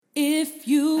If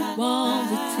you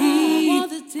want the tea,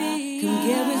 come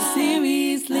get it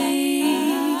seriously.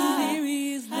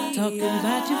 Talking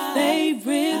about your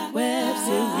favorite web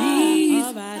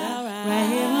series. Right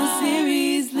here on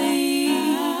Seriously.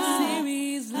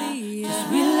 Just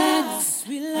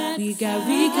relax. We got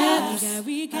recaps.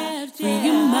 Free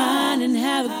your mind and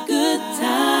have a good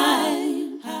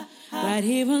time. Right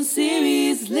here on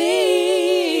Seriously.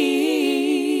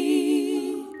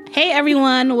 Hey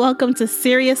everyone, welcome to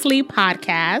Seriously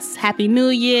Podcast. Happy New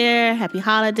Year, happy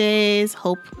holidays.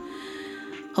 Hope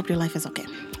your life is okay.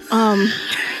 I'm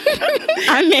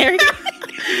Mary.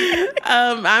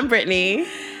 I'm Brittany.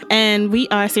 And we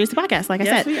are Seriously Podcast, like I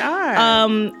said. Yes, we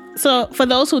are. So for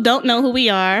those who don't know who we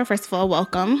are, first of all,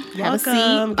 welcome. Have a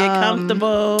seat. Get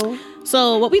comfortable.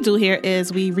 So what we do here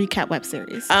is we recap web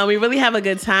series. We really have a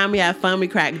good time. We have fun. We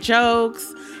crack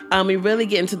jokes. We really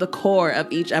get into the core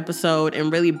of each episode and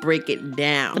really break it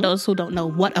down. For those who don't know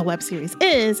what a web series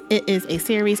is, it is a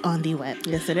series on the web.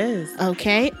 Yes, it is.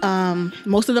 Okay.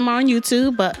 Most of them are on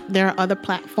YouTube, but there are other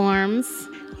platforms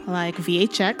like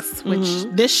VHX, which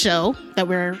this show that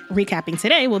we're recapping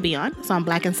today will be on. It's on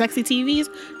Black and Sexy TV's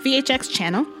VHX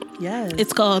channel. Yes.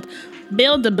 It's called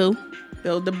Build the Boo.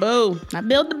 Build the Boo. Not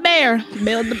Build the Bear.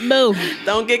 Build the Boo.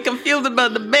 Don't get confused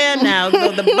about the bear now.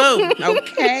 Build the Boo.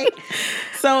 Okay.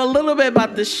 So a little bit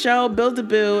about the show. Build the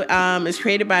Boo is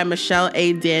created by Michelle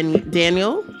A.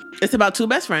 Daniel. It's about two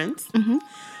best friends.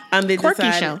 They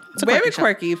quirky show. It's a very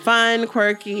quirky show. Fun,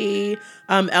 quirky,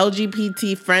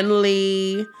 LGBT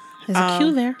friendly. There's a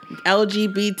Q there.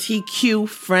 LGBTQ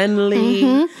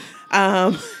friendly.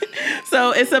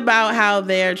 So it's about how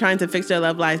they're trying to fix their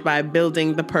love lives by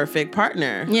building the perfect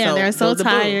partner. Yeah, they're so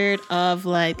tired of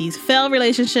like these failed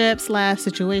relationships /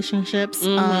 situationships.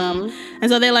 And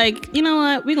so they're like, you know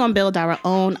what? We're going to build our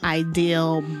own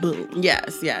ideal boo.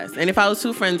 Yes. And if I was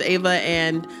two friends, Ava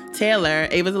and Taylor,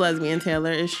 Ava's a lesbian,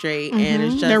 Taylor is straight. And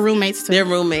it's just... They're roommates too. They're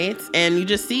roommates. And you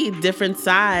just see different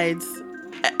sides.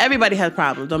 Everybody has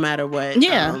problems, no matter what.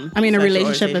 Yeah. I mean, a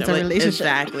relationship is a relationship.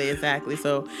 Exactly.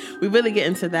 So we really get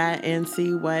into that and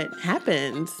see what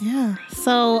happens. Yeah.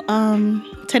 So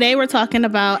today we're talking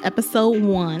about episode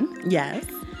 1. Yes.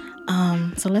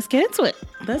 So let's get into it.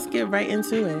 Let's get right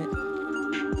into it.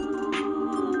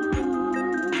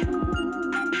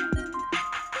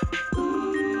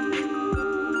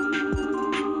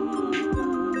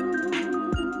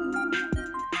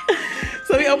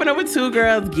 So we open up with two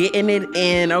girls getting it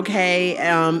in, okay?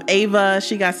 Ava,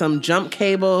 she got some jump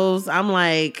cables. I'm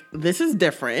like, this is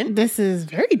different. This is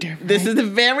very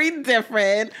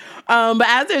different. But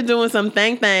as they're doing some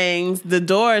things, the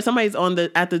door, somebody's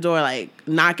at the door, like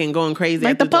knocking, going crazy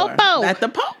like at the door. Popo. At the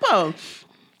Popo.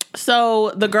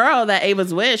 So the girl that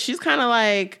Ava's with, she's kind of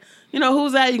like,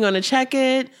 who's that? You going to check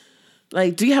it?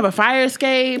 Like, do you have a fire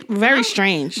escape? Very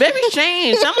strange. I'm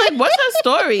like, what's her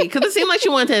story? Because it seemed like she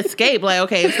wanted to escape. Like,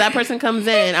 okay, if that person comes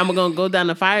in, I'm going to go down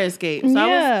the fire escape. So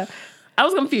yeah. I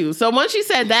was confused. So once she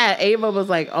said that, Ava was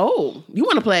like, oh, you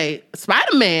want to play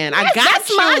Spider-Man? I got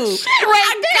you. My shit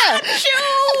right there.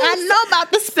 I know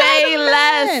about the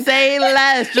Spider-Man. Say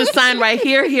less. Just sign right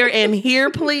here, and here,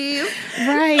 please.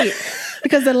 Right.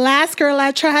 Because the last girl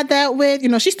I tried that with,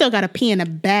 she still got to pee in a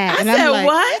bag. I and said, I'm like,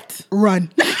 what?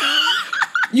 Run.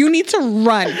 You need to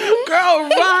run. Girl,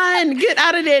 run. Get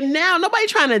out of there now. Nobody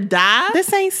trying to die.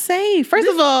 This ain't safe. First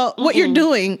of all, what you're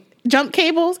doing, jump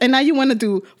cables, and now you want to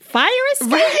do fire escape?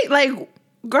 Right. Like,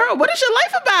 girl, what is your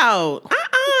life about?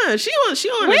 She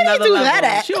on Where another they do level. that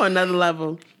at? She on another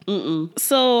level.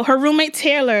 So her roommate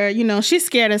Taylor, she's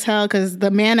scared as hell because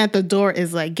the man at the door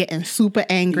is like getting super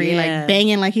angry, like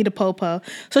banging like he the Popo.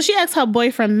 So she asks her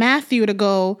boyfriend Matthew to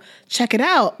go check it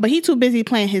out, but he too busy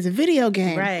playing his video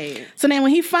game. Right. So then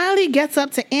when he finally gets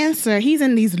up to answer, he's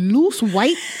in these loose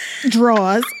white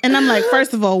drawers, and I'm like,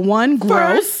 first of all, 1,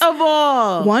 gross.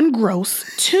 1, gross.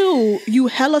 2, you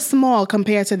hella small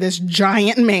compared to this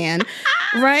giant man,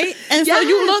 right? And so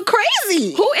you look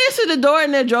crazy. Who answered the door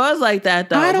in their drawers like that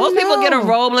though? I don't Most people know. get a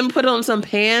robe. Let me put on some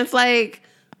pants. Like,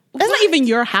 that's not even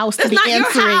your house to be not your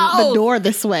answering house. the door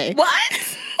this way. what?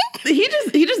 He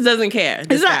just doesn't care.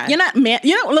 It's not. You're not man.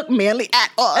 You don't look manly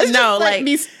at all. It's No, just like,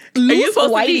 these Are you loose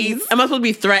supposed whiteys to be? Am I supposed to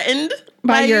be threatened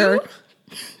by you?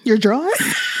 your drawers.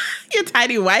 Your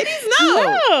tidy whiteys?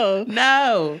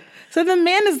 No. So the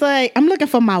man is like, I'm looking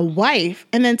for my wife.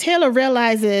 And then Taylor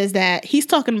realizes that he's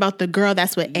talking about the girl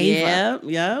that's with Ava.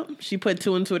 Yeah. She put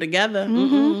 2 and 2 together.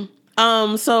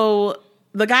 So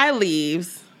the guy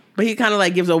leaves, but he kind of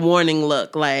like gives a warning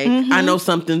look, like, I know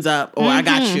something's up, or I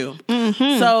got you.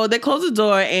 So they close the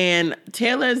door, and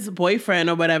Taylor's boyfriend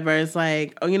or whatever is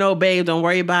like, oh, babe, don't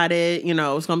worry about it. It's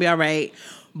going to be all right.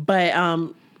 But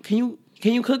can you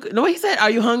cook? No, he said, are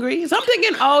you hungry? So I'm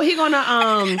thinking, oh, he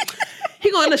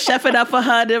gonna chef it up for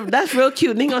her. That's real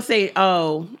cute. And he gonna say,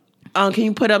 can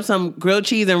you put up some grilled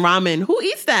cheese and ramen? Who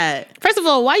eats that? First of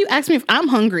all, why you ask me if I'm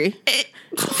hungry?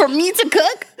 For me to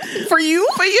cook? For you?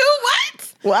 For you?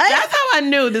 What? That's how I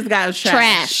knew this guy was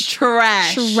trash.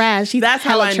 Trash. That's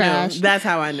how I knew. That's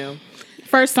how I knew.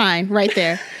 First sign right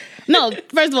there. No,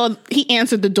 first of all, he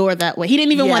answered the door that way. He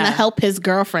didn't even want to help his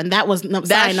girlfriend. That was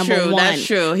sign number one. That's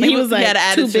true. He was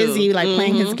like too busy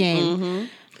playing his game. Mm-hmm.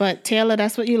 But Taylor,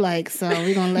 that's what you like, so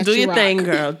we're gonna let you rock. Do your thing,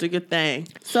 girl. Do your thing.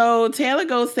 So Taylor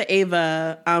goes to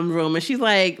Ava room and she's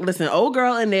like, listen, old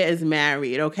girl in there is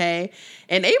married, okay?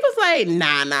 And Ava's like,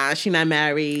 nah, she not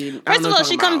married. First of all,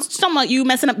 she comes talking about you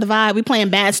messing up the vibe. We playing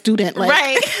bad student. Like,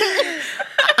 right.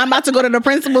 I'm about to go to the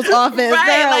principal's office.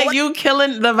 Right, girl, like you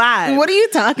killing the vibe. What are you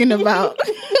talking about?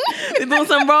 They're doing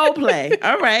some role play.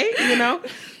 All right,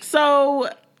 So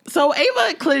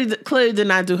Ava clearly did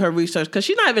not do her research because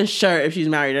she's not even sure if she's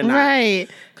married or not. Right.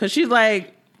 Because she's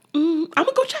like, I'm going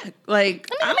to go check. Like,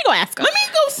 let me go ask her. Let me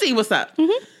go see what's up.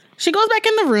 Mm-hmm. She goes back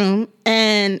in the room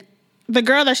and the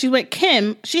girl that she's with,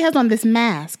 Kim, she has on this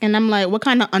mask. And I'm like, what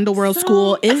kind of underworld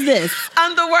school is this?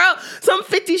 Underworld? Some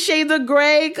 50 Shades of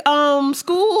Grey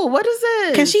school. What is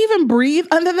this? Can she even breathe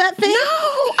under that thing? No,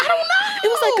 I don't know. It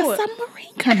was like a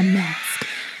submarine kind of mask.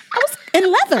 I was in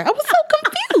leather. I was so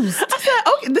confused. I said,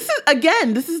 okay,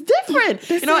 this is different.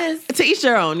 To each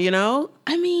their own,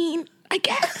 I mean, I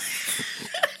guess.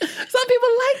 Some people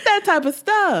like that type of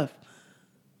stuff.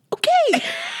 Okay.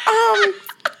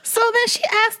 So then she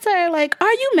asked her, like,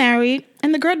 are you married?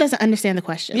 And the girl doesn't understand the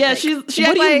question. Yeah, like, she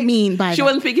what do you mean by that? She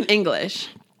wasn't speaking English.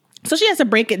 So she has to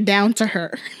break it down to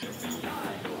her.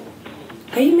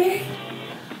 Are you married?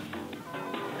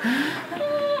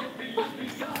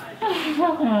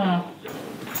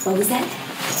 What was that?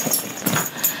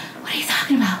 What are you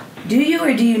talking about? Do you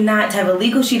or do you not have a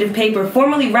legal sheet of paper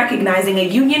formally recognizing a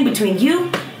union between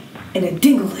you and a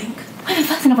dingaling? We've been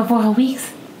fussing over 4 whole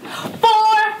weeks. 4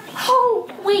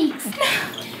 whole weeks.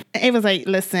 Ava's like,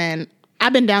 listen,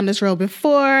 I've been down this road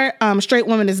before. Straight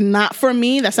woman is not for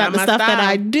me. That's not the stuff that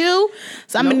I do.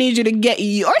 So I'm going to need you to get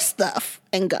your stuff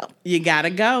and go. You got to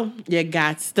go. You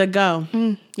got to go.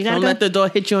 Don't let the door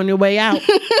hit you on your way out.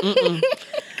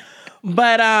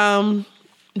 But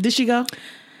did she go?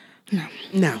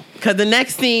 No. Because the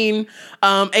next scene,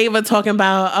 Ava talking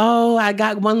about, I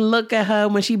got one look at her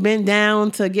when she bent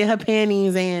down to get her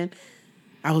panties and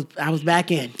I was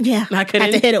back in. Yeah. I had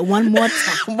to hit it one more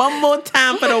time. One more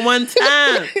time for the one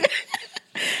time.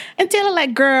 And Taylor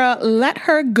like, girl, let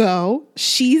her go.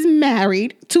 She's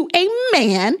married to a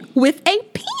man with a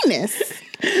penis.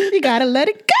 You gotta let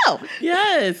it go.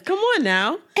 Yes. Come on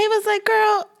now. Ava's like,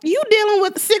 girl, you dealing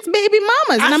with 6 baby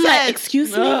mamas. And I'm like,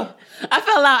 excuse me? I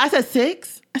fell out. I said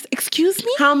 6. I said, excuse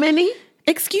me? How many?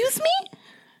 Excuse me?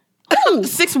 Ooh.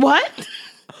 6 what?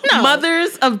 No.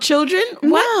 Mothers of children?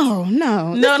 What? No.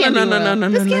 No.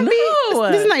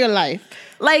 This is not your life.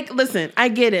 Like, listen, I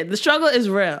get it. The struggle is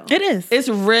real. It is. It's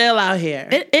real out here.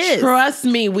 It is. Trust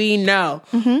me, we know.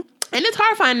 Mm-hmm. And it's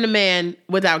hard finding a man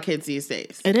without kids these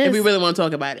days. It is. If we really want to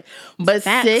talk about it. But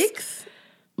Facts. 6?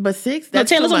 But 6? That's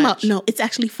Taylor's too much. No, it's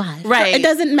actually 5. Right. It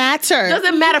doesn't matter. It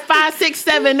doesn't matter. 5, 6,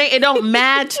 7, 8. It don't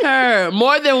matter.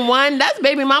 More than one. That's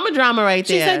baby mama drama right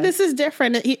there. She said this is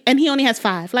different. And he only has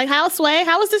 5. Like, how, Sway?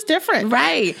 How is this different?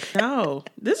 Right. No.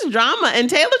 This is drama. And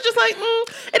Taylor's just like,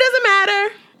 it doesn't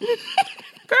matter.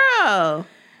 Girl.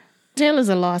 Taylor's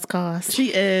a lost cause. She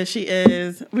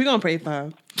is. We're going to pray for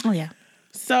her. Oh, yeah.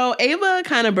 So Ava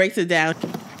kind of breaks it down.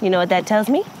 You know what that tells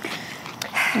me?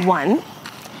 1,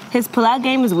 his pull-out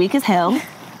game is weak as hell.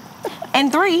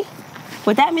 And 3,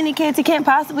 with that many kids, he can't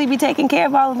possibly be taking care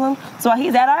of all of them. So while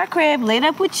he's at our crib, laid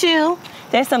up with you,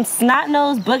 there's some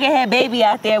snot-nosed, booger-head baby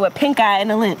out there with pink eye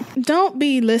and a limp. Don't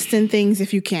be listing things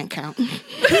if you can't count.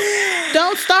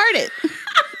 Don't start it.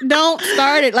 Don't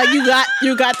start it like you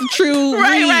got the true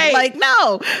read. Right. Like,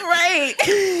 no. Right.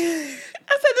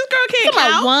 I said, this girl can't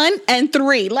count. 1 and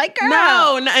 3. Like, girl.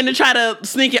 No, and to try to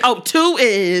sneak it. 2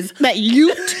 is. That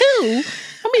you too.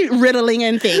 I'll be riddling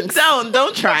in things.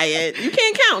 Don't try it. You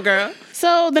can't count, girl.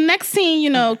 So the next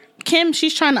scene, Kim,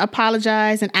 she's trying to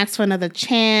apologize and ask for another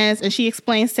chance. And she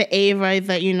explains to Ava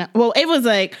that, Ava's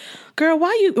like, girl,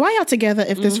 why y'all together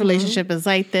if this relationship is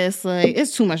like this? Like,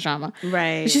 it's too much drama.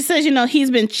 Right. She says, he's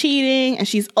been cheating and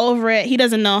she's over it. He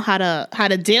doesn't know how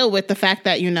to deal with the fact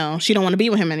that, she don't want to be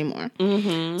with him anymore.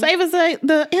 Mm-hmm. So Ava's like,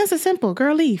 the answer's simple.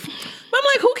 Girl, leave. But I'm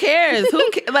like, who cares?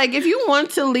 Like, if you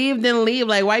want to leave, then leave.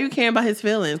 Like, why you caring about his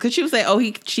feelings? Because she would say,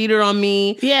 he cheated on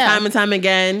me time and time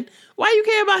again. Why you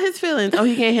care about his feelings? Oh,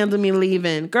 he can't handle me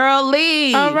leaving. Girl,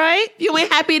 leave. All right. You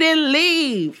ain't happy, then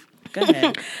leave. Go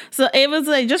ahead. So Ava's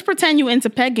like, just pretend you into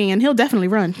pegging and he'll definitely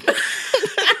run.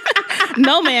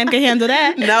 No man can handle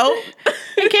that. No.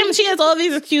 She has all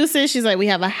these excuses. She's like, we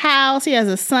have a house. He has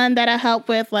a son that I help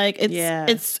with. Like,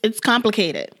 it's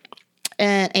complicated.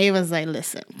 And Ava's like,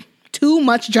 listen, too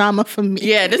much drama for me.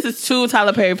 Yeah, this is too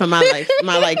Tyler Perry for my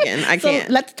liking. I can't.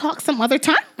 So let's talk some other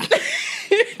time.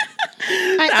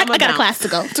 I got a class to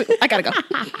go to. I gotta go.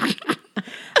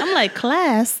 I'm like,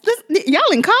 class?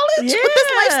 Y'all in college with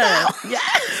this lifestyle? Yeah.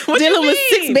 Dealing with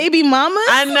 6 baby mamas?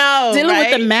 I know. Dealing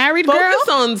with the married girl? Focus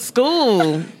on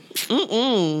school.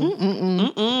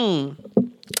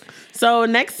 So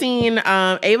next scene,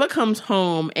 Ava comes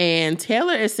home and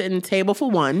Taylor is sitting table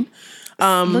for one.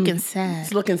 Looking sad.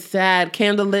 It's looking sad.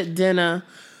 Candlelit dinner.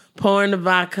 Pouring the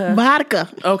vodka.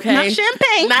 Okay.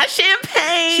 Not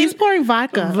champagne. She's pouring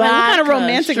vodka. Like, what kind of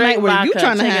romantic night were you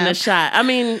trying to have? Taking a shot. I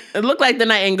mean, it looked like the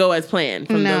night didn't go as planned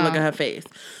from the look of her face.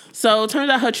 So it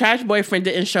turns out her trash boyfriend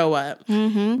didn't show up.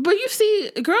 Mm-hmm. But you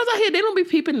see, girls out here, they don't be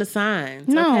peeping the signs.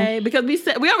 No. Okay? Because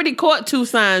we already caught 2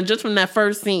 signs just from that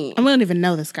first scene. And we don't even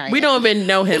know this guy. We don't even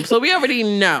know him. So we already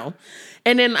know.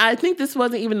 And then I think this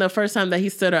wasn't even the first time that he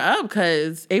stood her up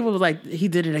because Ava was like, he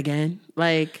did it again.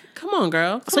 Like, come on,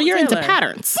 girl. So you're into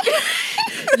patterns.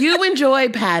 You enjoy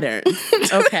patterns.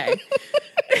 Okay.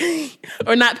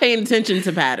 Or not paying attention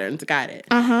to patterns. Got it.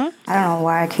 Uh-huh. I don't know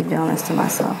why I keep doing this to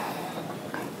myself.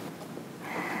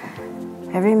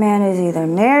 Every man is either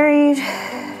married,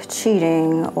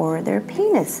 cheating, or their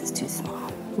penis is too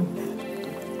small.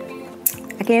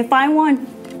 I can't find one.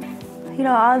 You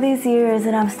know, all these years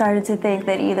and I'm starting to think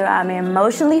that either I'm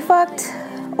emotionally fucked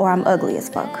or I'm ugly as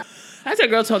fuck. That's a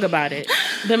girl talk about it.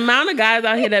 The amount of guys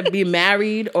out here that be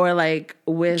married or like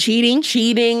with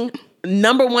cheating,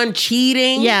 number one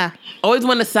cheating. Yeah. Always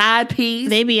want a side piece.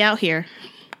 They be out here.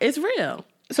 It's real.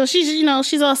 So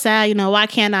she's all sad, why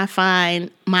can't I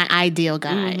find my ideal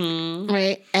guy? Mm-hmm.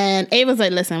 Right? And Ava's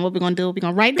like, listen, what we're going to do, we're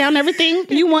going to write down everything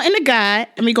you want in a guy,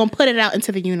 and we're going to put it out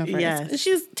into the universe. Yes.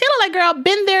 Taylor like, girl,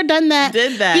 been there, done that.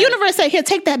 Did that. The universe said, here,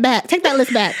 take that back. Take that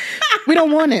list back. We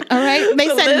don't want it, all right? They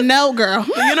said, no, girl.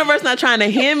 The universe not trying to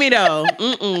hear me, though.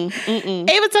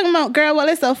 Ava talking about, girl, well,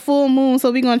 it's a full moon,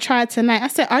 so we're going to try it tonight. I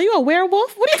said, are you a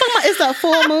werewolf? What are you talking about? It's a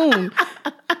full moon.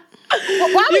 Why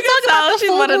are we talking about the she's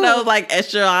full one moon? of those like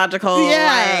astrological,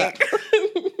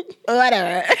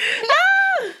 whatever.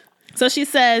 So she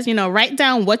says, write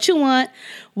down what you want,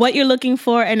 what you're looking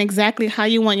for, and exactly how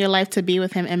you want your life to be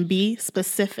with him, and be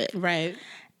specific. Right.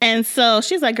 And so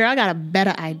she's like, girl, I got a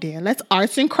better idea. Let's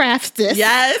arts and crafts this.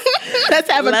 Yes. Let's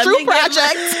have a true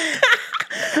project.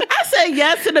 I said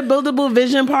yes to the buildable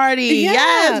vision party. Yeah,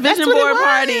 yes, vision board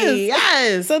party.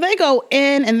 Yes. So they go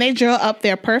in and they draw up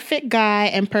their perfect guy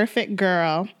and perfect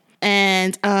girl.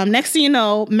 And next thing you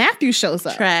know, Matthew shows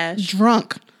up. Trash.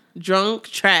 Drunk.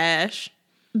 Trash.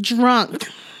 Drunk.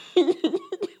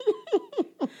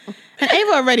 And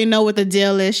Ava already know what the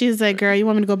deal is. She's like, girl, you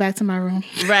want me to go back to my room?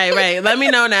 Right. Let me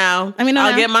know now.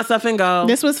 I'll get my stuff and go.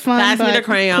 This was fun. Pass me the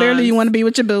crayons. Clearly you want to be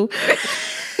with your boo.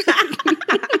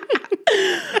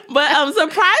 But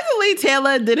surprisingly,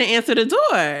 Taylor didn't answer the door.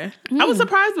 I was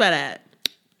surprised by that.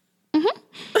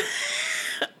 Mm-hmm.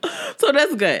 So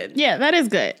that's good. Yeah, that is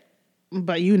good.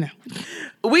 But we know.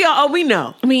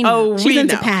 We know. She's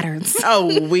into patterns.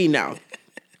 We know.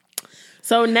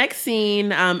 So next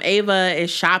scene, Ava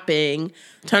is shopping,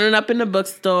 turning up in the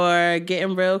bookstore,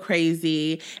 getting real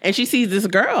crazy, and she sees this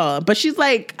girl, but she's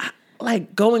like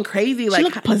going crazy, she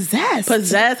looked possessed,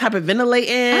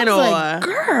 hyperventilating. I was like,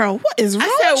 girl, what is wrong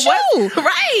with you?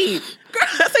 Right. Girl,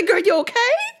 I said, girl, you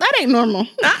okay? That ain't normal.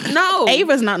 No.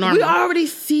 Ava's not normal. We already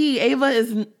see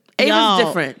Ava's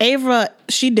different. Ava,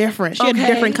 she different. She a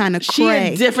different kind of cray.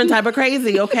 She a different type of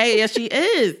crazy, okay? Yes, she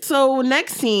is. So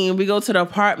next scene, we go to the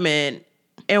apartment,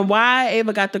 and why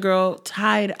Ava got the girl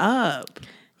tied up.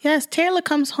 Yes, Taylor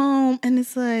comes home, and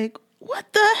it's like,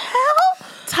 what the hell?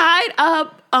 Tied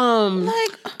up,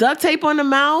 like duct tape on the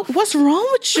mouth. What's wrong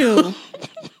with you?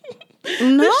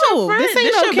 No, this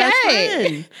ain't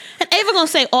okay. And Ava gonna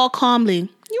say all calmly,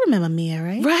 you remember Mia,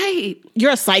 right? Right.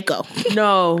 You're a psycho.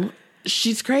 No,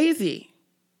 she's crazy.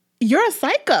 You're a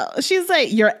psycho. She's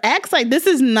like, your ex, like, this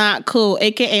is not cool.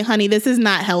 AKA, honey, this is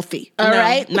not healthy. All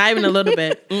right? Not even a little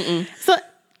bit. Mm-mm. So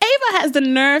Ava has the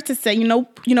nerve to say,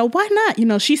 why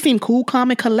not? She seemed cool, calm,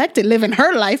 and collected, living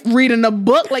her life, reading a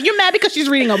book. Like, you're mad because she's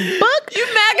reading a book?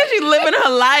 You're mad because she's living her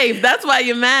life. That's why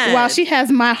you're mad. While she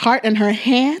has my heart in her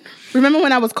hand. Remember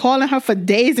when I was calling her for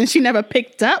days and she never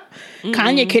picked up?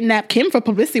 Kanye kidnapped Kim for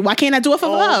publicity. Why can't I do it for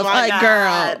love? My Like,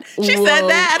 God. girl. She whoa. said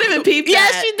that. I didn't even peep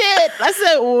Yes, that. she did. I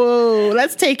said, whoa,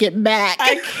 let's take it back.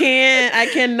 I can't. I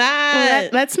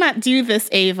cannot. Let's not do this,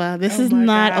 Ava. This is my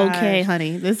not gosh. okay,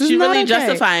 honey. This is She's not really okay.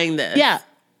 justifying this. Yeah.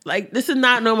 Like, this is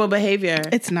not normal behavior.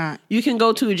 It's not. You can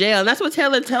go to jail. And that's what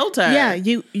Taylor told her. Yeah,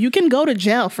 you can go to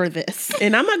jail for this.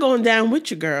 And I'm not going down with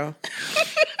you, girl.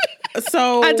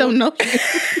 So I don't know.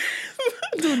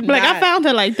 Like, I found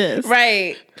her like this.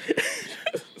 Right.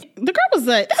 The girl was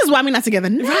like, this is why we're not together.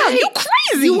 No, you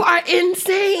crazy. You are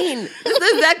insane. This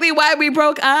is exactly why we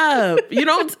broke up. You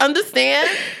don't understand?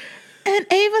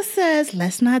 And Ava says,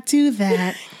 let's not do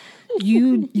that.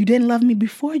 You didn't love me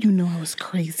before you knew I was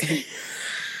crazy.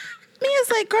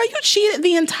 Mia's like, girl, you cheated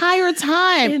the entire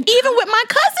time. Even with my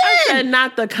cousin. I said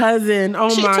not the cousin. Oh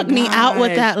She my God. took me out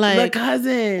with that, like, the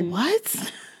cousin.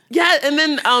 What? Yeah, and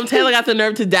then Taylor got the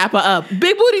nerve to dap her up. Big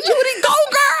booty Judy, go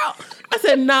girl. I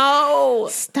said no.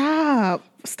 Stop.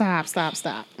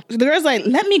 The girl's like,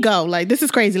 let me go. Like, this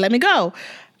is crazy. Let me go.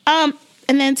 And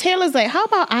then Taylor's like, how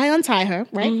about I untie her,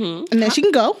 right? And then she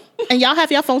can go, and y'all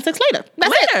have your phone sex later.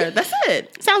 That's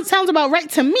it. Sounds about right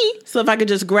to me. So if I could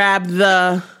just grab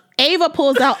the Ava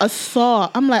pulls out a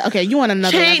saw. I'm like, okay, you want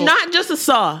another chain, level. not just a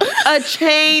saw, a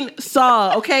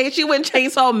chainsaw. Okay, she went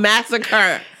chainsaw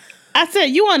massacre. I said,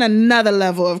 you on another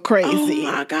level of crazy.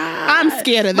 Oh my God, I'm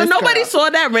scared of this. But nobody girl. saw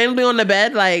that randomly on the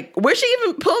bed. Like, where'd she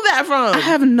even pull that from? I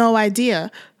have no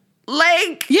idea.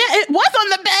 Like, Yeah, it was on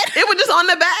the bed. it was just on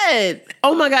the bed.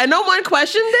 Oh my God, no one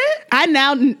questioned it.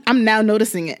 I'm now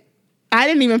noticing it. I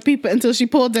didn't even peep it until she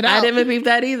pulled it out. I didn't even peep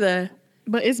that either.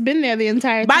 But it's been there the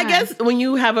entire But time. I guess when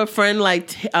you have a friend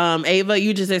like Ava,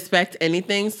 you just expect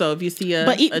anything. So if you see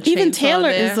a even chainsaw Taylor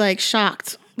there, is like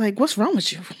shocked. Like, what's wrong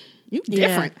with you? You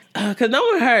different. Because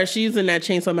knowing her, she's using that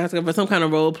chainsaw massacre for some kind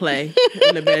of role play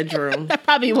in the bedroom. That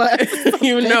probably was.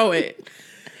 You know it.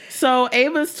 So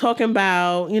Ava's talking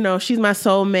about, she's my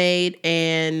soulmate,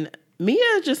 and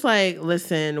Mia's just like,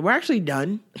 listen, we're actually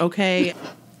done, okay?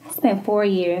 I spent 4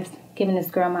 years giving this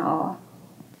girl my all.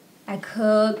 I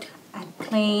cooked, I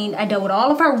cleaned, I dealt with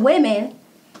all of her women,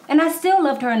 and I still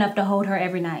loved her enough to hold her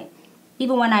every night,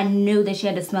 even when I knew that she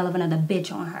had the smell of another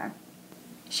bitch on her.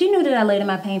 She knew that I laid in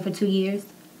my pain for 2 years,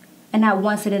 and not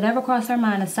once did it ever cross her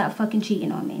mind to stop fucking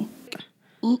cheating on me.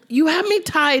 You have me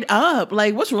tied up.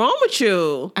 Like, what's wrong with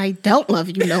you? I don't love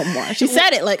you no more. She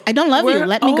said it like, I don't love you. We're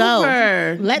Let me go.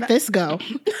 over. Let this go.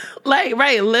 Like,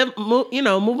 right,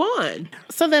 move on.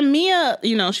 So then Mia,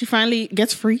 she finally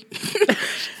gets free.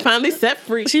 Finally set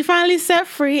free. She finally set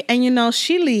free, and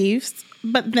she leaves,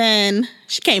 but then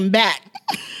she came back.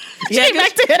 She came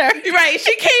back to hit her. Right,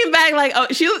 she came back like,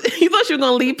 he thought she was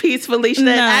gonna leave peacefully. She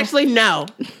said, No. actually, no.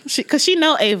 Because she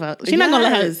know Ava. She's not gonna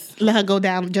Yes. let her go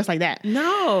down just like that.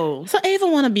 No. So Ava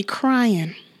want to be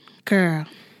crying, girl.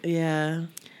 Yeah.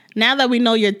 Now that we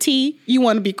know your tea, you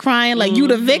want to be crying like you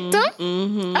the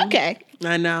victim. Okay.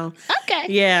 I know. Okay.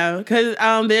 Yeah, because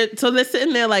they're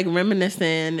sitting there like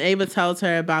reminiscing. Ava tells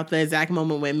her about the exact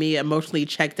moment when Mia emotionally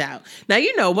checked out.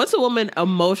 Now, once a woman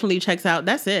emotionally checks out,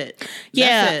 that's it.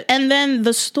 Yeah. That's it. And then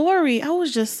the story, I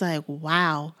was just like,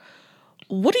 wow.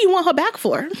 What do you want her back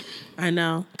for? I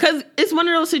know. Because it's one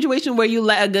of those situations where you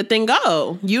let a good thing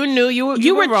go. You knew you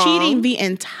were wrong. cheating the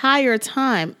entire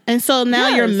time. And so now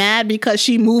Yes. you're mad because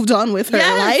she moved on with her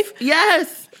life.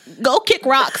 Yes. Go kick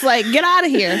rocks. Like, get out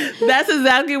of here. That's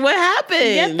exactly what happened.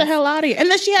 Get the hell out of here. And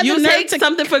then she had You the nerve take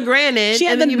something for granted, she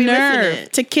had and then the you be missing nerve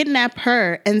it. to kidnap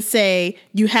her and say,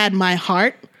 you had my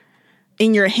heart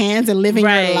in your hands and living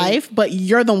Right. your life, but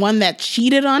you're the one that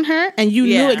cheated on her, and you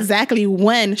Yeah. knew exactly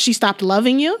when she stopped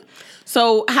loving you.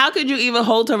 So how could you even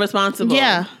hold her responsible?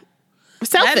 Yeah.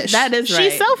 Selfish. That is right.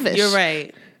 She's selfish. You're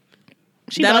right.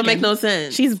 She's That don't bugging. make no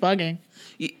sense. She's bugging.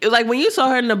 Like when you saw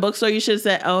her in the bookstore, you should have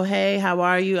said, "Oh, hey, how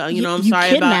are you? I'm You sorry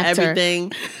about kidnapped her.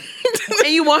 everything."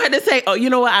 And you want her to say, "Oh, you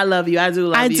know what? I love you. I do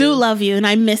love you. I do love you and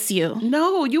I miss you.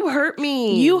 No, you hurt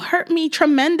me. You hurt me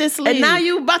tremendously. and now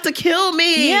you about to kill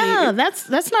me. Yeah, that's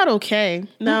not okay.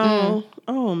 No.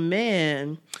 Oh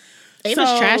man. Ava's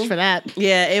So- trash for that.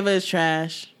 Yeah, Ava is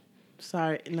trash.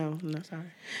 Sorry. No, I'm not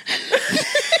sorry.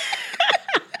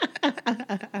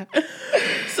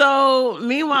 So,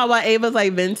 meanwhile, while Ava's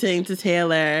like venting to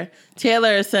Taylor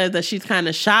says that she's kind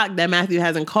of shocked that Matthew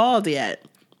hasn't called yet.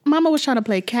 Mama was trying to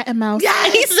play cat and mouse. Yeah,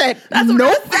 he said, That's nope.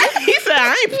 what I said. He said,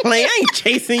 I ain't playing. I ain't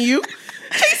chasing you.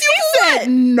 Chase you for what?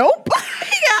 Nope.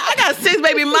 I got 6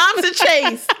 baby moms to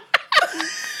chase.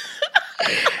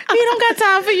 He don't got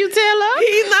time for you, Taylor.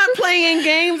 He's not playing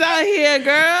games out here,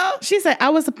 girl. She said, I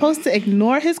was supposed to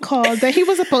ignore his calls, that he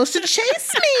was supposed to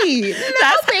chase me.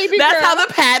 That's how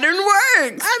the pattern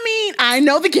works. I mean, I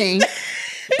know the game,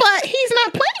 but he's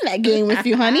not playing that game with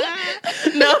you, honey.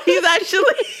 No, he's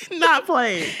actually not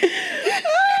playing.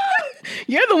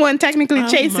 You're the one technically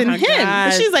chasing him.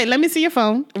 God. She's like, let me see your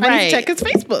phone. I need to check his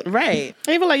Facebook. Right.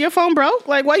 Ava like, your phone broke?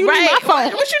 Like, why you need my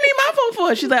phone? What you need my phone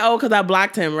for? She's like, oh, because I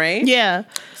blocked him, right? Yeah.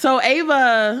 So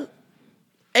Ava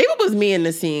was me in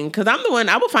the scene because I'm the one,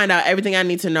 I will find out everything I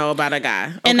need to know about a guy.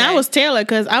 Okay? And I was Taylor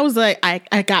because I was like,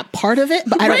 I got part of it,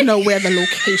 but I don't know where the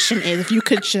location is. If you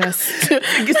could just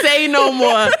say no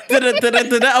more.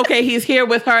 Okay, he's here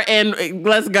with her and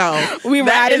let's go. We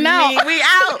riding out. We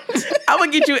out. I'm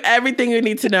going to get you everything you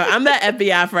need to know. I'm that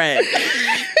FBI friend.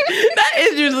 That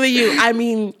is usually you. I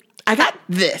mean, I got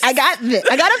this. I got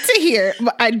up to here,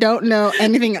 but I don't know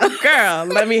anything else. Girl,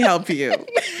 let me help you.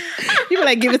 You were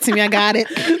like, give it to me. I got it.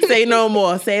 Say no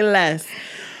more. Say less.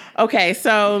 Okay,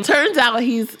 so turns out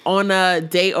he's on a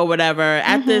date or whatever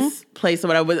at this place or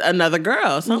whatever with another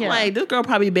girl. So I'm like, this girl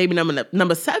probably baby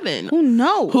number 7. Who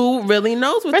knows? Who really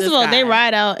knows what First this of all, guy? they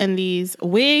ride out in these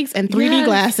wigs and 3D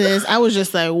glasses. I was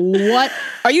just like, what?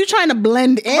 Are you trying to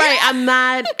blend in? Right, I'm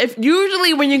not. If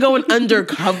usually when you're going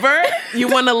undercover, you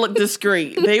want to look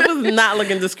discreet. They was not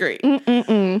looking discreet.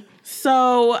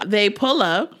 So they pull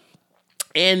up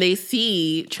and they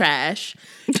see Trash.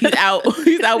 He's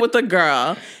out with a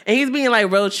girl, and he's being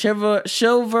like real chivalrous.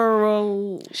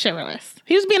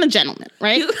 He was being a gentleman,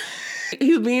 right?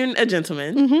 He's being a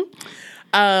gentleman.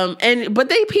 But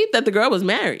they peeped that the girl was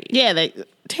married. Yeah,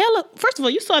 Taylor. First of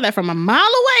all, you saw that from a mile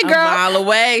away, girl. A mile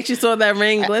away, she saw that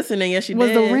ring glistening. Yes, she was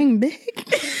did. Was the ring big?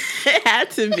 It had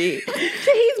to be.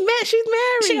 She's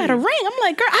married. She got a ring. I'm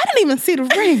like, girl, I didn't even see the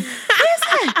ring. Where's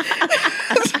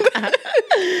that?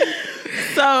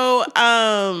 So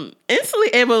instantly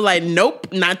Ava was like,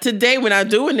 nope, not today. We're not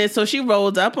doing this. So she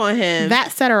rolled up on him.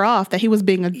 That set her off, that he was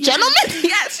being a gentleman.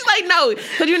 Yeah, she's like, no,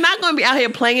 because you're not going to be out here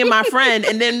playing my friend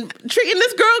and then treating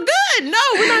this girl good. No,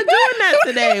 we're not doing that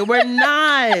today. We're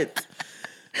not.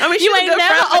 I mean, you ain't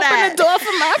never opened the door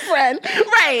for my friend.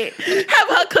 Right. Have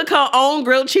her cook her own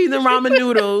grilled cheese and ramen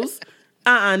noodles.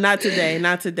 Not today.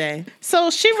 Not today. So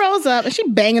she rolls up and she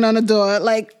banging on the door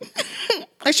like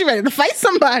she ready to fight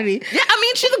somebody. Yeah, I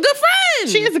mean, she's a good friend.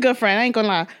 She is a good friend. I ain't gonna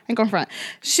lie. I ain't gonna front.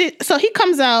 So he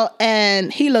comes out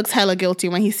and he looks hella guilty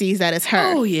when he sees that it's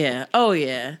her. Oh,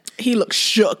 yeah. He looks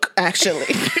shook,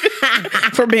 actually,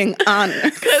 for being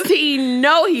honest. Because he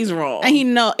know he's wrong. And he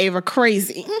know Ava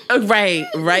crazy. Right.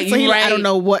 So You right. I don't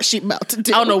know what she about to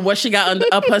do. I don't know what she got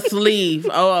up her sleeve.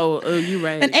 Oh, you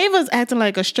right. And Ava's acting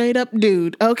like a straight up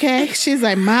dude, okay? She's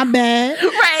like, my bad.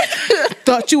 Right.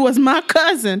 Thought you was my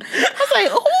cousin. I was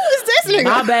like, who is this nigga?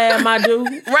 My bad, my dude.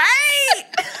 Right.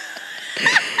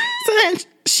 So then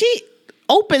she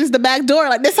opens the back door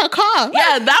like this her car.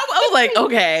 Yeah, I was like,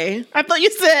 okay. I thought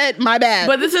you said my bad.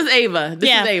 But this is Ava. This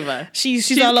is Ava. She's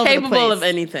all over the place. capable of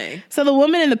anything. So the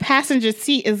woman in the passenger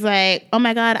seat is like, oh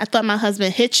my God, I thought my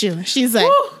husband hit you. She's like,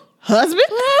 husband?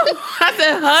 I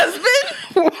said, husband?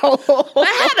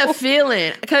 I had a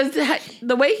feeling because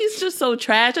the way he's just so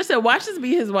trash. I said, watch this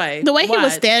be his wife. The way he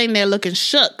was standing there looking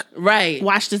shook. Right.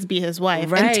 Watch this be his wife.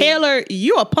 Right. And Taylor,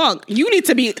 you a punk. You need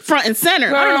to be front and center.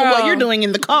 Girl. I don't know what you're doing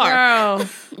in the car. Girl,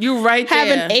 you right there.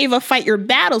 Having Ava fight your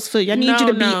battles for you. I need you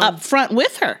to be up front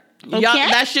with her. Okay? Y'all,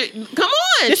 that shit. Come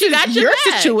on. This is your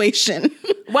situation.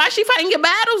 Why is she fighting your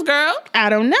battles, girl? I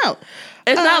don't know.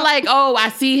 It's not like, oh, I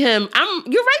see him.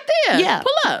 You're right there. Yeah.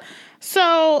 Pull up.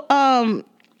 So,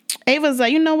 Ava's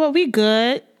like, you know what? We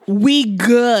good. We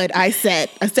good, I said.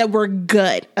 We're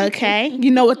good, okay?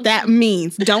 You know what that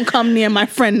means. Don't come near my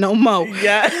friend no more.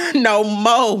 Yeah, no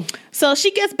more. So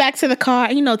she gets back to the car.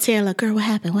 And you know, Taylor, girl, what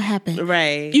happened? What happened?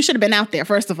 Right. You should have been out there,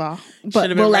 first of all.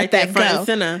 But we'll let that front go. And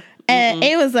center. And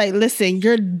Ava's like, listen,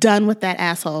 you're done with that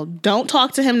asshole. Don't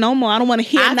talk to him no more. I don't want to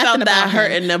hear nothing about him. I felt that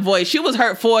hurt in the voice. She was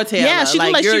hurt for Taylor. Yeah, she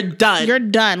like you're done. You're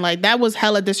done. Like, that was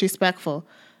hella disrespectful.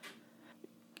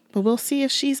 But we'll see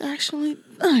if she's actually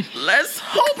done. Let's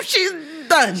hope she's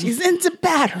done. She's into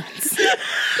patterns.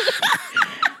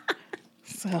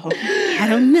 So, I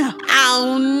don't know.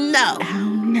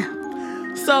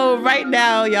 So right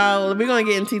now, y'all, we're going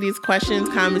to get into these questions,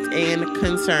 comments, and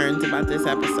concerns about this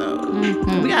episode.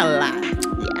 We got a lot.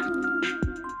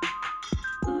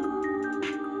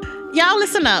 Yeah. Y'all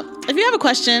listen up. If you have a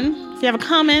question, if you have a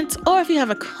comment, or if you have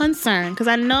a concern, because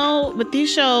I know with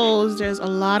these shows, there's a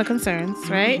lot of concerns,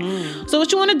 right? So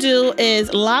what you want to do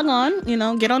is log on,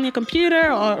 get on your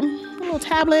computer or a little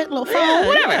tablet, little phone,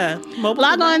 whatever. Yeah.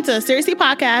 Log on to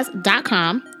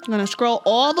seriouslypodcast.com. I'm going to scroll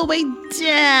all the way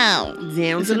down.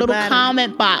 There's a little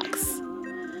comment box.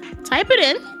 Type it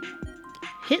in.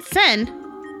 Hit send.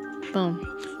 Boom.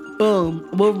 Boom.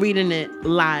 We're reading it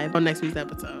live on next week's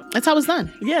episode. That's how it's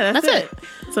done. Yeah, that's it.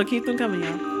 So keep them coming,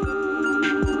 y'all.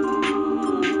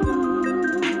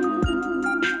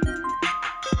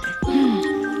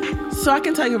 So I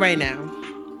can tell you right now,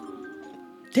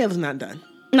 Taylor's not done.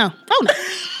 No. Oh,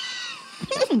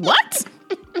 no. What?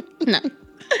 No.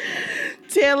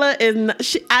 Taylor is not,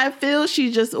 I feel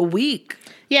she's just weak.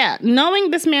 Yeah.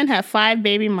 Knowing this man had 5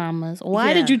 baby mamas,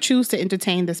 why did you choose to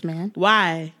entertain this man?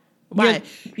 Why?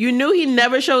 You knew he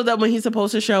never shows up when he's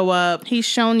supposed to show up. He's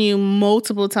shown you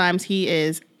multiple times he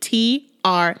is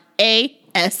TRASH.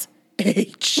 He's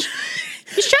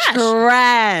trash.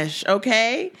 Trash,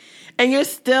 okay? And you're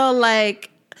still like,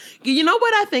 you know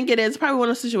what I think it is? Probably one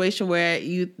of those situations where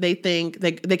they think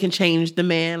they can change the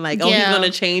man. Like, he's going to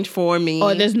change for me.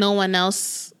 Or there's no one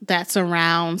else that's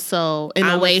around, so in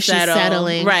a way she's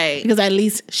settling. Right. Because at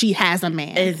least she has a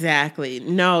man. Exactly.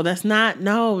 No, that's not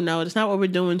what we're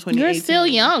doing in 2018. You're still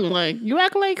young. Like, you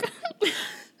act like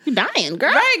you're dying,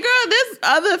 girl. Right, girl. There's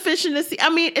other fish in the sea. I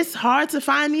mean, it's hard to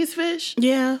find these fish.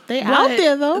 Yeah. They're out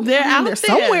there, though. They're out there.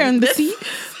 Somewhere in the sea.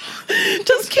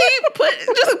 Just keep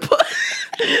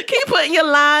putting your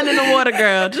line in the water,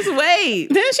 girl. Just wait.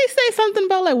 Didn't she say something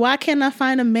about like, why can't I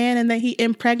find a man and then he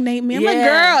impregnate me? I'm like,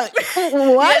 girl,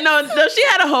 what? Yeah, no, she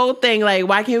had a whole thing like,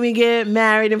 why can't we get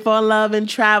married and fall in love and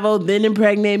travel, then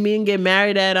impregnate me and get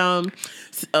married at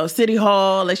City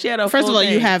Hall? Like, she had a First of all,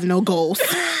 thing. you have no goals.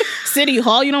 City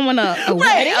Hall, you don't want a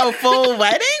wedding? A full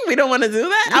wedding? We don't want to do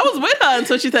that. I was with her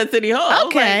until she said City Hall.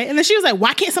 Okay, and then she was like,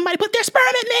 "Why can't somebody put their sperm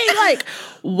in me?" Like,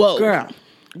 whoa,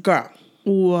 girl,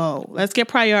 whoa. Let's get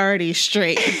priorities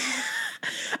straight.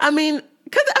 I mean,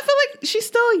 because I feel like she's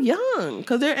still young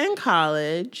because they're in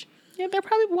college. Yeah, they're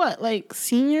probably like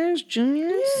seniors,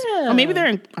 juniors. Yeah, or maybe they're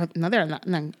in. No, they're not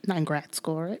in grad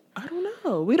school, right? I don't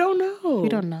know. We don't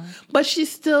know. But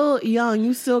she's still young.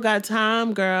 You still got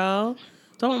time, girl.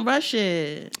 Don't rush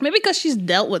it. Maybe because she's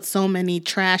dealt with so many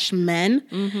trash men.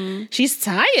 Mm-hmm. She's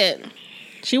tired.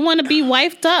 She want to be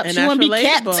wifed up. And she want to be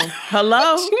kept.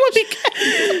 Hello? She want to be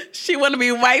kept. She want to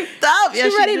be wiped up.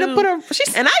 She's ready to put her...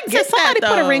 And I get somebody that,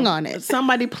 though. Put a ring on it.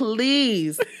 Somebody,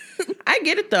 please. I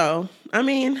get it, though. I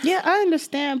mean... Yeah, I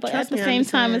understand. But at the same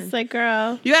time, it's like,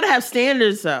 girl... You got to have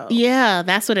standards, though. Yeah,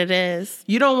 that's what it is.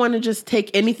 You don't want to just take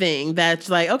anything that's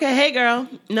like, okay, hey, girl.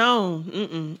 No.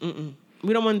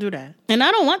 We don't want to do that. And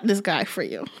I don't want this guy for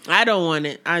you. I don't want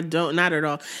it. I don't. Not at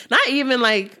all. Not even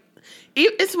like...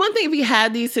 It's one thing if he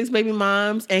had these 6 baby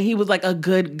moms and he was like a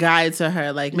good guy to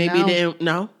her. Like maybe he didn't...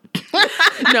 No.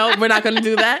 No, we're not going to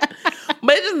do that.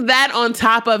 But it's just that on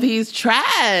top of he's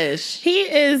trash. He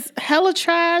is hella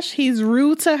trash. He's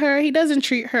rude to her. He doesn't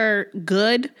treat her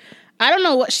good. I don't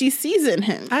know what she sees in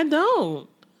him. I don't.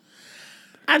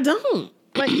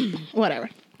 Like, whatever.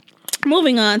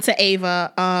 Moving on to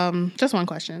Ava. Just one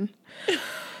question.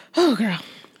 Oh, girl.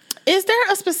 Is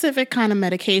there a specific kind of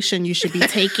medication you should be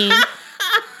taking?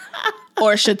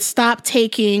 Or should stop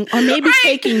taking? Or maybe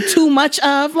taking too much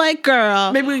of? Like,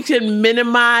 girl. Maybe we can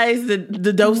minimize the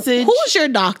dosage. Who's your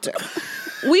doctor?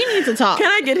 We need to talk.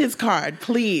 Can I get his card,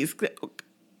 please?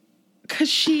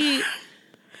 Because I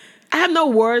have no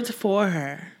words for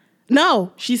her.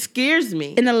 No. She scares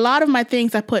me. In a lot of my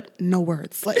things, I put no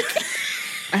words. Like...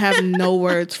 I have no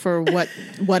words for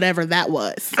whatever that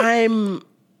was. I'm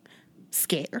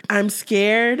scared. I'm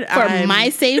scared. For my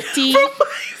safety.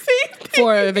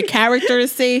 For the character's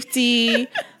safety.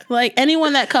 Like,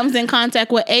 anyone that comes in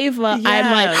contact with Ava, I'm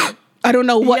like, I don't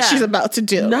know what she's about to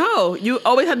do. No, you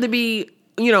always have to be,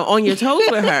 on your toes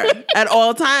with her at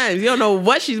all times. You don't know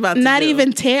what she's about to do. Not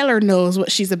even Taylor knows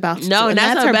what she's about to do. No, and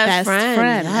that's her best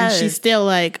friend. Yes. And she's still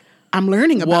like, I'm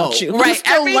learning about you. Right. I'm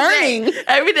still learning.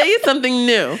 Every day is something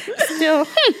new. Still,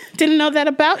 didn't know that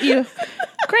about you.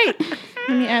 Great.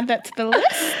 Let me add that to the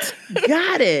list.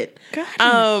 Got it.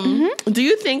 Do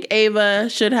you think Ava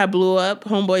should have blew up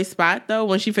Homeboy's spot, though,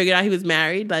 when she figured out he was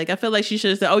married? Like, I feel like she should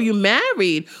have said, oh, you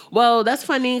married? Well, that's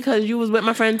funny because you was with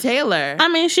my friend Taylor. I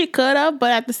mean, she could have,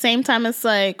 but at the same time, it's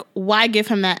like, why give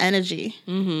him that energy?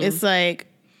 Mm-hmm. It's like,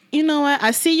 you know what?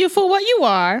 I see you for what you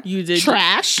are. You did.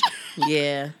 Trash.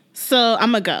 Yeah. So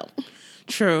I'm going to go.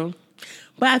 True.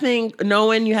 But I think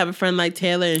knowing you have a friend like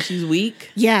Taylor and she's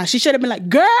weak. Yeah, she should have been like,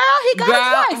 girl, he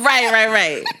got his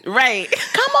wife. Right.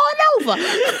 Come on over.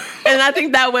 And I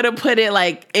think that would have put it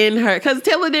like in her. Because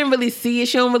Taylor didn't really see it.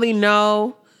 She don't really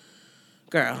know.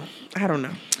 Girl, I don't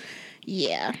know.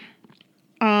 Yeah.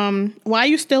 Why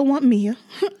you still want Mia?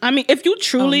 I mean, if you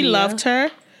truly loved her,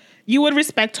 you would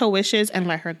respect her wishes and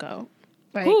let her go.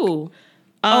 Like, who?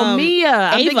 Mia.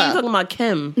 I'm thinking Ava. you're talking about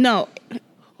Kim. No.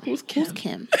 Who's Kim? Who's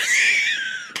Kim?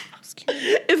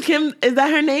 Is Kim? Is that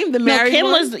her name? The married Kim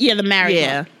one? was the married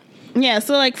Yeah. one. Yeah,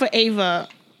 so like for Ava,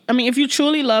 I mean, if you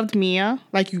truly loved Mia,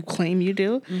 like you claim you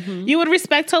do, you would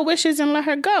respect her wishes and let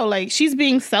her go. Like, she's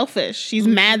being selfish. She's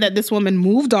mad that this woman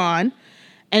moved on,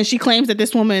 and she claims that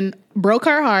this woman broke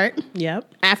her heart.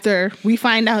 Yep. After we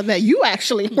find out that you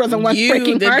actually were the one You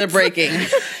breaking did hearts. the breaking.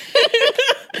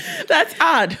 That's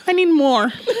odd. I need more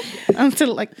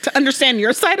to understand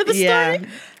your side of the story.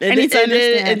 I need to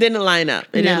understand. It didn't line up.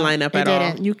 It didn't line up at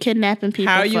all. You kidnapping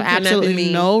people How are you for kidnapping absolutely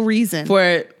me no reason.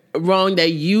 For wrong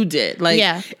that you did. Like,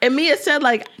 Yeah. And Mia said,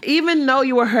 like, even though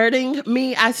you were hurting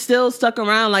me, I still stuck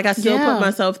around. Like, I still put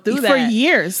myself through that. For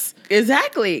years.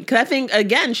 Exactly. Because I think,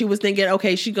 again, she was thinking,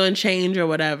 okay, she's going to change or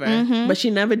whatever. But she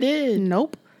never did.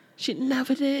 Nope. She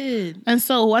never did. And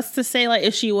so what's to say, like,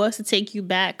 if she was to take you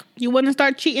back, you wouldn't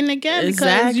start cheating again because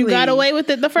Exactly. you got away with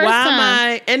it the first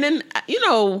time. And then,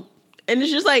 and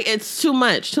it's just like, it's too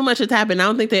much. Too much has happened. I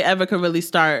don't think they ever can really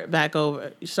start back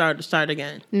over. Start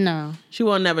again. No. She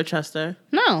will never trust her.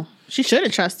 No. She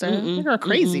shouldn't trust her. You're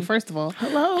crazy, first of all.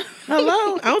 Hello.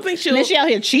 I don't think she'll. And then she out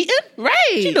here cheating? Right.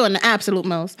 She doing the absolute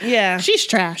most. Yeah. She's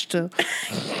trash, too.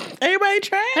 Everybody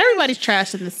trash. Everybody's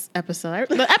trash in this episode.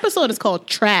 The episode is called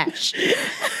Trash.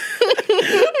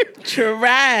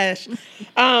 Trash.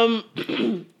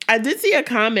 I did see a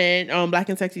comment on Black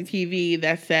and Sexy TV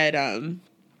that said,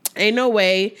 ain't no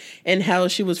way in hell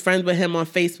she was friends with him on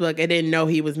Facebook and didn't know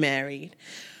he was married.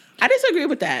 I disagree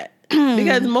with that.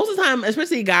 Because most of the time,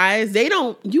 especially guys,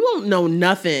 you won't know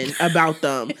nothing about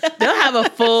them. They'll have a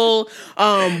full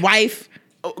wife,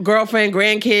 girlfriend,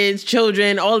 grandkids,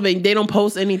 children, all of it. They don't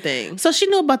post anything. So she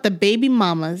knew about the baby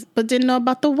mamas, but didn't know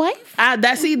about the wife?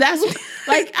 That's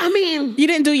like, I mean, You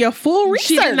didn't do your full research.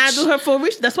 she did not do her full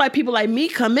research. That's why people like me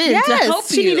come in to help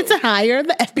she you. needed to hire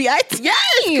the FBI team.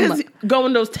 Yes, because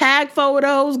going those tag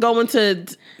photos,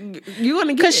 you're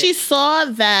gonna get Because it. she saw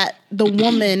that the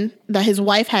woman, that his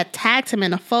wife had tagged him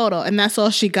in a photo, and that's all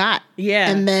she got. Yeah.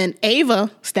 And then Ava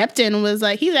stepped in and was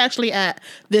like, he's actually at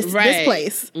this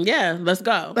place. Yeah, let's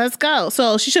go. Let's go.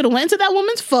 So she should have went to that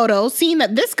woman's photo, seen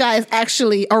that this guy is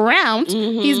actually around.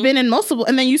 He's been in multiple,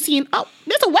 and then you seen, oh,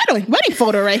 there's a wedding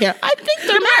photo right here. I think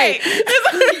they're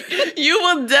married. You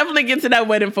will definitely get to that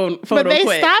wedding photo But they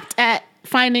quick. stopped at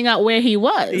finding out where he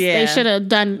was. Yeah. They should have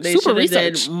done super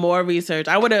research. Did more research.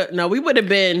 We would have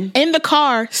been In the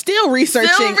car, still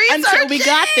researching until we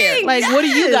got there. Like, what are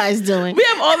you Yes. guys doing? We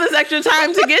have all this extra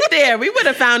time to get there. We would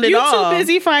have found it all. You're too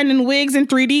busy finding wigs and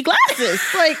 3D glasses.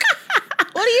 Like,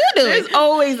 what are you doing? There's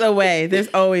always a way. There's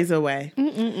always a way.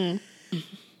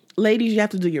 Ladies, you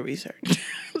have to do your research.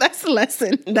 That's the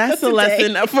lesson. That's the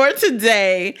lesson for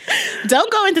today.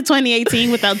 Don't go into 2018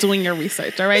 without doing your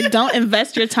research, all right? Don't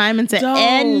invest your time into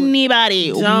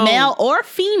anybody, male or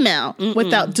female,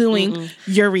 without doing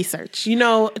your research. You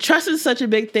know, trust is such a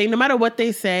big thing. No matter what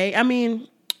they say. I mean,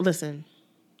 listen,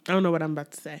 I don't know what I'm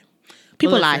about to say.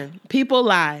 People lie. People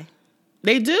lie.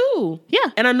 They do.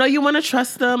 Yeah. And I know you want to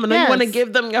trust them. I know you want to Yes.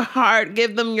 give them your heart,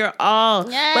 give them your all.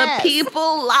 Yes. But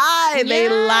people lie. They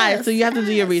lie. Yes. So you have to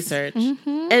do your research.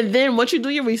 And then once you do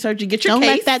your research, you get your Don't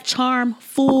case. let that charm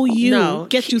fool you. No.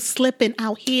 Get you slipping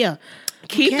out here.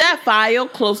 Keep Okay? that file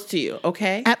close to you,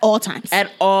 okay? At all times. At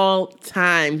all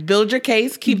times. Build your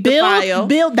case. Keep the file.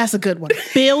 Build. That's a good one.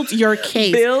 Build your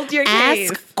case. Build your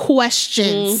case. Ask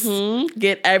questions.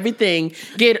 Get everything.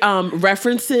 Get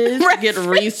references. Get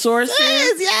resources.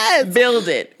 Yes. Build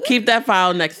it. Keep that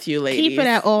file next to you, ladies. Keep it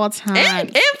at all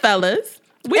times. and fellas.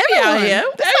 We be out Everyone. here.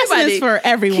 This lesson Everybody. is for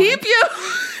everyone.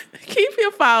 Keep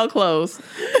your file close.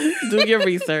 Do your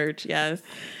research. Yes.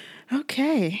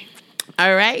 Okay.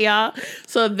 All right, y'all.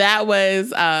 So that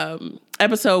was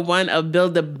episode 1 of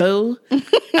Build the Boo. You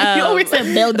always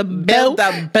said build the Build boo.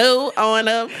 the Boo on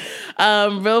them.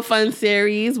 Real fun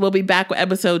series. We'll be back with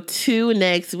episode 2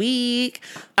 next week.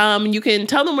 You can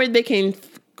tell them where they can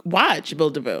watch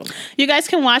Build the Boo. You guys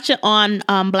can watch it on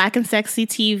Black and Sexy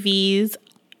TV's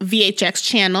VHX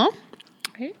channel.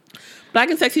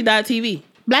 Blackandsexy.tv.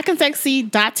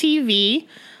 Blackandsexy.tv.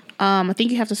 I think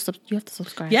you have to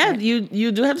subscribe. Yeah, right?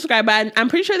 you do have to subscribe. But I'm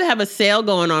pretty sure they have a sale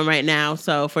going on right now.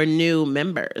 So for new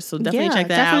members, so definitely check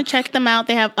that definitely out. check them out.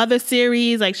 They have other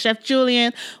series like Chef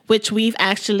Julian, which we've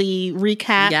actually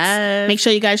recapped. Yes. Make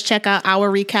sure you guys check out our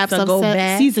recaps So of go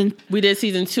back. season We did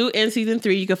season 2 and season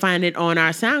 3. You can find it on our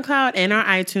SoundCloud and our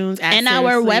iTunes at and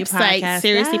our Seriously website, Podcast.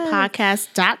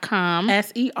 seriouslypodcast.com.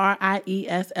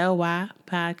 SERIESLY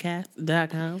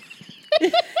podcast.com.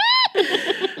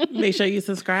 Make sure you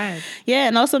subscribe. Yeah,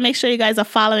 and also make sure you guys are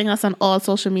following us on all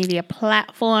social media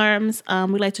platforms.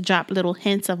 We like to drop little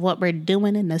hints of what we're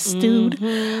doing in the stewed.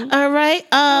 All right.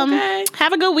 Okay.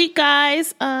 Have a good week,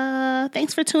 guys.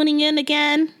 Thanks for tuning in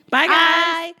again. Bye, guys.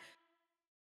 Bye.